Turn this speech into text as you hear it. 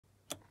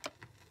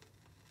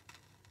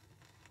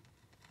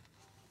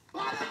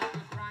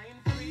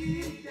Crying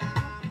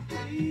freedom,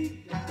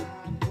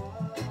 freedom,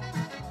 whoa.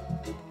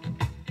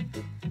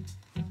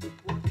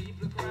 Poor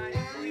people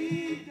crying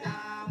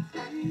freedom,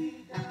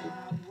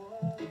 freedom,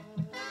 whoa.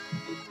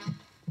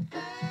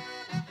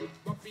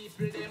 But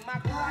people them a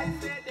cry,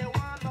 say they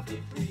wanna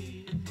be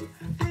free.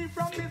 Free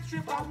from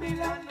mystery,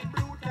 Babylon, and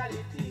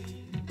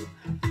brutality.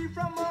 Free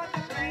from all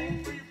the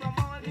pain, free from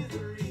all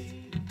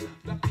misery.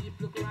 The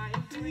people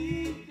crying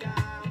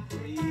freedom,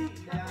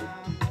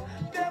 freedom.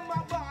 Them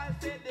a ball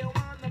say they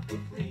wanna be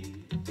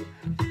free.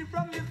 Free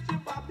from mystery,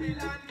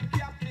 Babylon,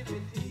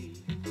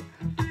 captivity.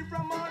 Free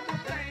from all the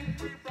pain,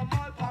 free from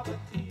all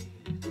poverty.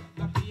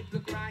 The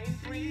people crying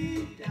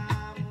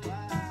freedom.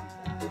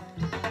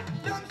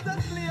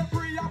 Youngster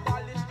slavery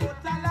abolished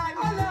totally.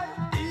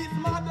 East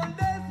modern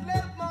day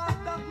slave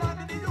masters, now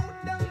the youth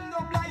them no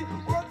blind.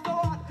 Work so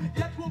hard,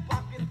 yet we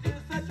pocket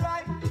still so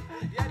dry.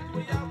 Yet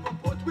we have to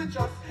put with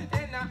us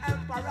in a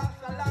emperor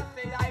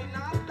Selassie. I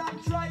not stop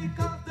try,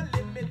 cause the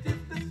limit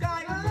is the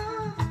sky.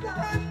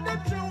 And the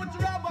truth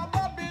rob a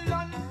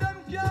Babylon, them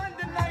can't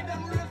deny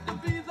them raise the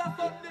visa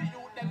so the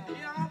youth them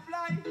can't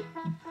fly.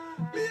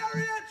 Be a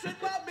rich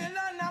with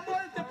Babylon and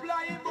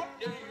multiply, but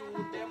the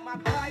youth them a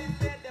cry.